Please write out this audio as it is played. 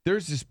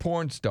There's this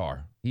porn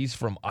star. He's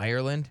from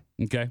Ireland.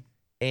 Okay.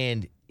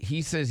 And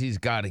he says he's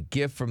got a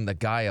gift from the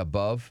guy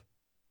above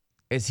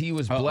as he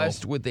was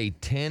blessed with a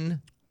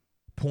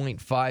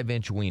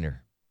 10.5-inch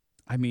wiener.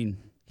 I mean,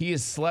 he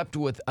has slept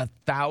with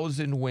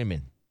 1,000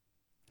 women.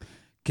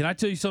 Can I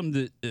tell you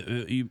something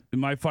that you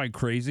might find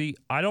crazy?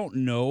 I don't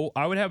know.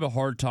 I would have a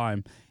hard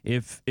time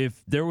if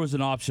there was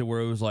an option where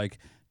it was like,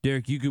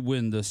 Derek, you could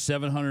win the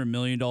 $700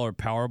 million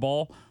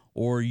Powerball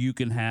or you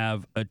can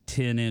have a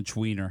 10-inch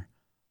wiener.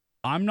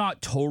 I'm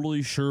not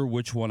totally sure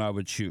which one I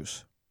would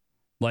choose.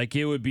 Like,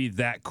 it would be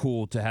that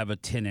cool to have a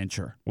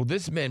 10-incher. Well,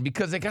 this man,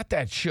 because they got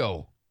that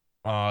show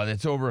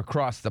that's over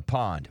across the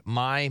pond,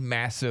 My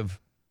Massive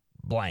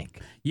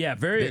Blank. Yeah,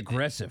 very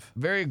aggressive.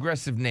 Very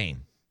aggressive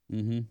name.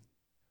 Mm-hmm.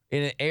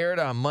 And it aired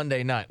on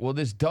Monday night. Well,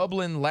 this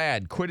Dublin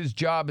lad quit his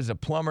job as a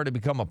plumber to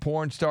become a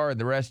porn star, and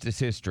the rest is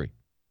history.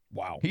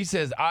 Wow. He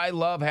says, I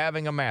love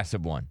having a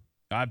massive one.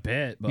 I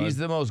bet. Bud. He's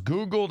the most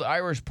Googled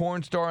Irish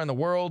porn star in the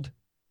world.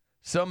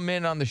 Some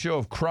men on the show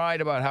have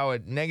cried about how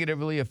it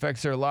negatively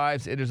affects their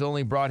lives. It has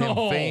only brought him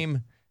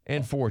fame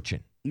and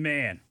fortune.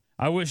 Man,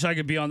 I wish I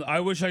could be I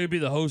wish I could be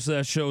the host of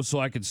that show so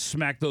I could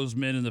smack those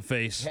men in the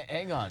face.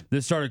 Hang on.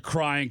 That started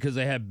crying because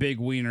they had big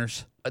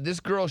wieners. This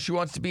girl, she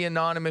wants to be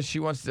anonymous. She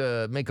wants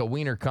to make a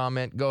wiener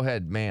comment. Go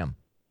ahead, ma'am.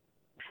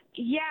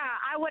 Yeah,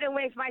 I wouldn't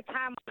waste my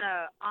time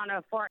on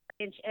a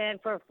 4-inch.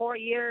 And for 4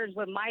 years,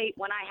 when I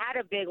had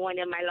a big one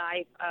in my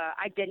life,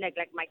 I did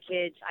neglect my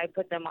kids. I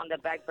put them on the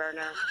back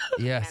burner.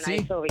 Yeah, and see?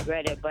 I still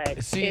regret it, but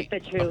it's the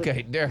truth.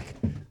 Okay, Derek,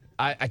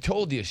 I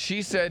told you.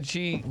 She said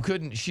she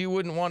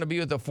wouldn't want to be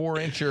with a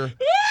 4-incher.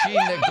 She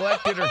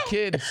neglected her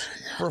kids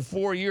for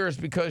 4 years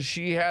because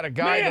she had a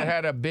guy that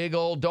had a big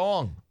old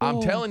dong.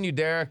 I'm telling you,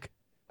 Derek.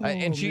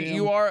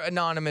 You are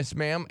anonymous,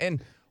 ma'am.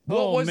 And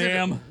what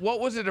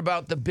was it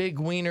about the big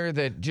wiener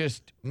that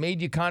just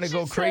made you kind of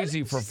go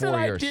crazy for 4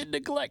 years? I did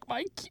neglect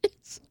my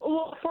kids.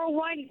 Well, for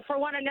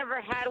one, I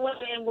never had one,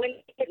 and when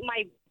it hit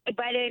my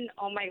button,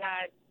 oh my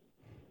God,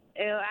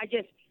 I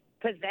just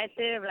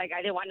possessive. Like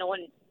I didn't want no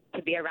one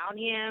to be around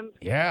him.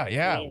 Yeah.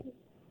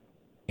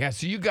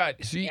 So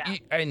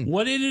and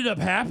what ended up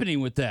happening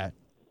with that?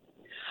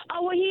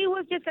 Oh well, he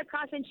was just a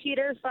constant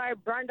cheater, so I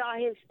burned all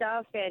his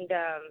stuff, and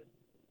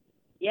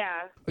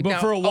yeah. But now,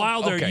 for a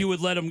while there, you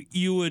would let him.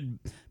 You would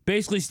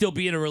basically still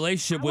be in a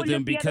relationship with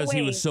him because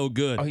he was so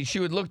good. Oh, she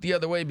would look the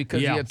other way because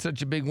he had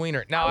such a big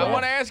wiener. Now I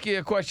want to ask you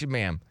a question,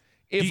 ma'am.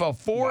 If a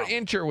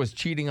 4-incher was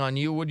cheating on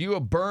you, would you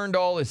have burned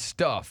all his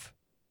stuff?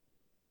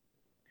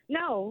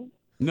 No,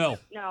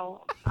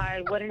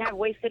 I wouldn't have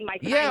wasted my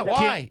time. Yeah,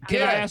 why?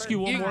 Can I ask you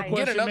one more question,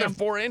 get another ma'am?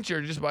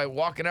 4-incher just by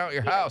walking out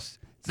your house.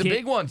 It's the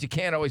big ones you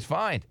can't always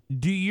find.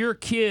 Do your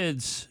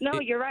kids? No,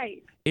 you're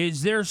right.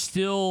 Is there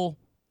still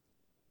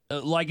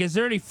is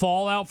there any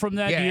fallout from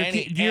that? Yeah,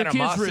 do your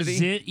kids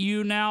resent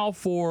you now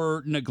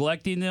for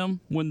neglecting them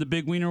when the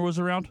big wiener was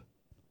around?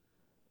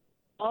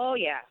 Oh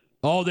yeah.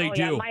 Oh, they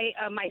do.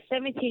 Yeah. My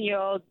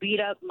 17-year-old beat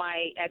up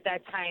at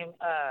that time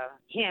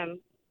him.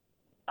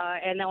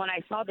 And then when I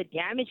saw the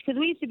damage, because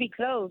we used to be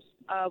close,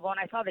 when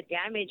I saw the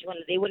damage, when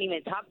they wouldn't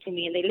even talk to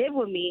me and they live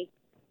with me,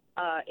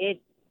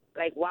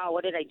 wow,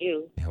 what did I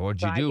do?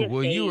 What'd you do?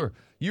 Well, you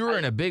were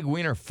in a big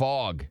wiener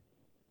fog.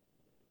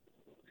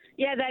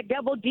 Yeah, that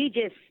double D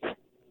just.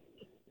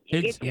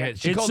 She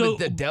called it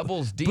the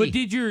devil's D. But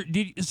did your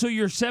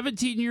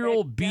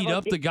 17-year-old beat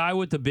up the guy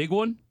with the big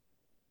one?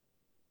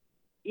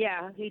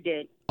 Yeah, he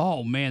did.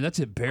 Oh man, that's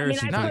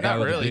embarrassing. Not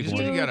really. Just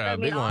you got a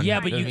big one. Yeah,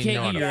 but you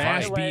can't get your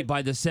ass beat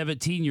by the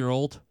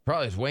 17-year-old.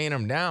 Probably is weighing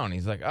him down.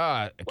 He's like,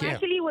 I can't. Well,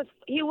 actually,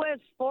 he was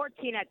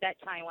 14 at that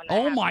time when.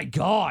 Oh my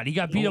God, he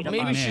got beat up.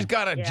 Maybe she's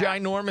got a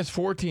ginormous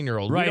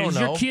 14-year-old. Right? We don't is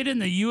know. your kid in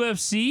the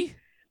UFC?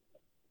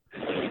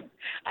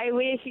 I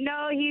wish.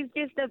 No, he's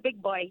just a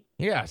big boy.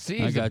 Yeah, see,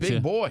 he's a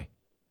big boy.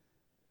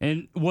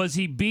 And was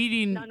he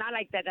beating? No, not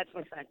like that. That's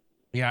my son.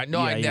 Yeah,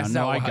 no, that's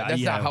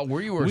not how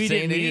we were we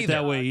saying didn't mean it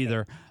that way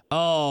either.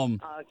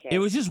 Okay. It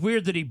was just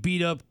weird that he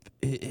beat up.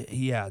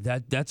 Yeah,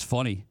 that's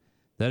funny.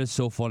 That is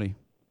so funny.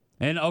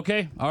 And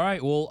okay, all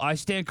right. Well, I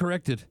stand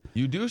corrected.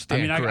 You do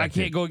stand corrected. I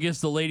can't go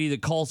against the lady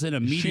that calls in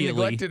immediately. She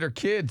neglected her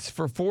kids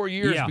for 4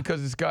 years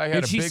because this guy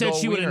had a big old wiener. And she said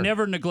she would have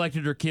never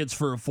neglected her kids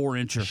for a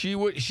 4-incher.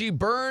 She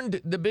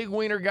burned the big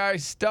wiener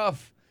guy's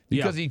stuff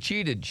because he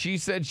cheated. She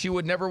said she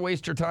would never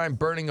waste her time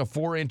burning a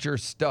 4-incher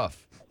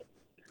stuff.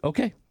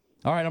 Okay.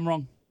 All right, I'm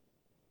wrong.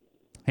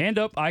 Hand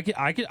up. I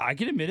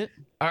can admit it.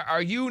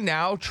 Are you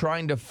now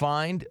trying to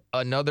find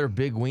another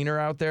big wiener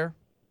out there?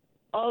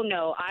 Oh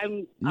no, I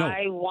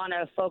want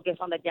to focus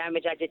on the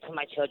damage I did to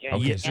my children.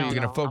 Okay, so you're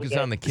going to focus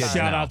on the kids.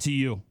 Shout now. out to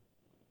you.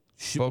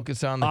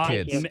 Focus on the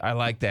kids. I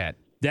like that.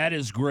 That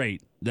is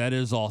great. That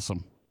is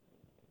awesome.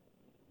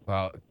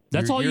 Well,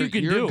 that's all you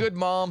can do. You're a good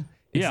mom.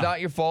 It's not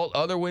your fault.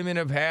 Other women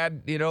have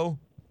had, I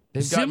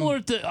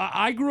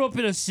grew up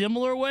in a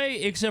similar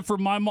way, except for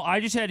my mom. I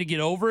just had to get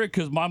over it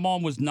because my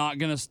mom was not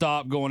going to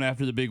stop going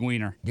after the big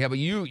wiener. Yeah, but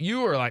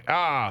you were like,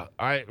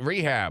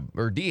 rehab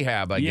or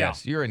dehab, I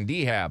guess. You're in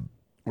dehab.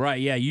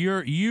 Right, yeah.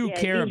 You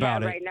care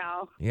about it. right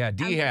now. Yeah,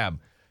 dehab.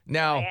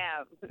 Now, I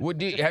am.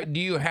 do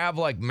you have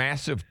like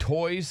massive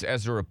toys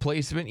as a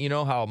replacement? You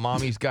know how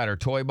mommy's got her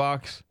toy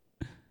box?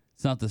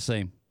 It's not the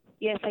same.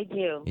 Yes, I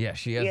do. Yeah,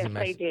 she has Yes, a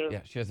massive. I do. Yeah,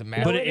 she has a No,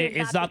 massive. But it is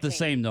it's not not the the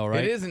same, though,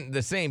 right? It isn't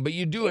the same, but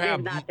you do It is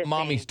have not the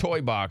mommy's same.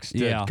 toy box to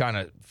Yeah. kind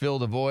of fill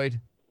the void.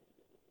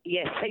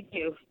 Yes, I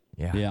do.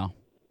 Yeah. Yeah.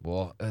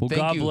 Well, Well, thank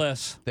God you.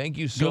 bless. Thank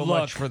you so Good luck.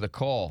 much for the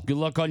call. Good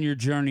luck on your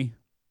journey.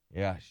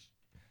 Yeah.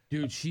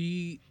 Dude,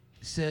 she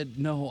said,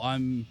 "No,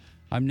 I'm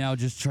now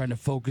just trying to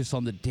focus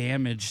on the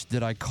damage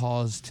that I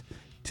caused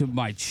to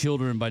my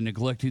children by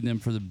neglecting them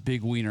for the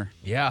big wiener."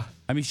 Yeah.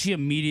 I mean, she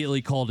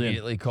immediately called in.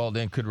 Immediately called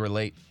in, could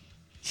relate.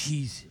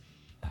 Jeez.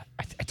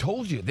 I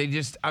told you.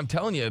 I'm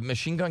telling you,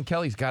 Machine Gun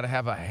Kelly's got to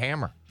have a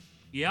hammer.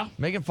 Yeah.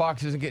 Megan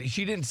Fox isn't getting.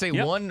 She didn't say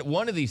Yep.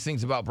 one of these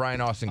things about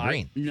Brian Austin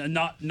Green.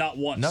 Not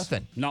once.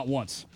 Nothing. Not once.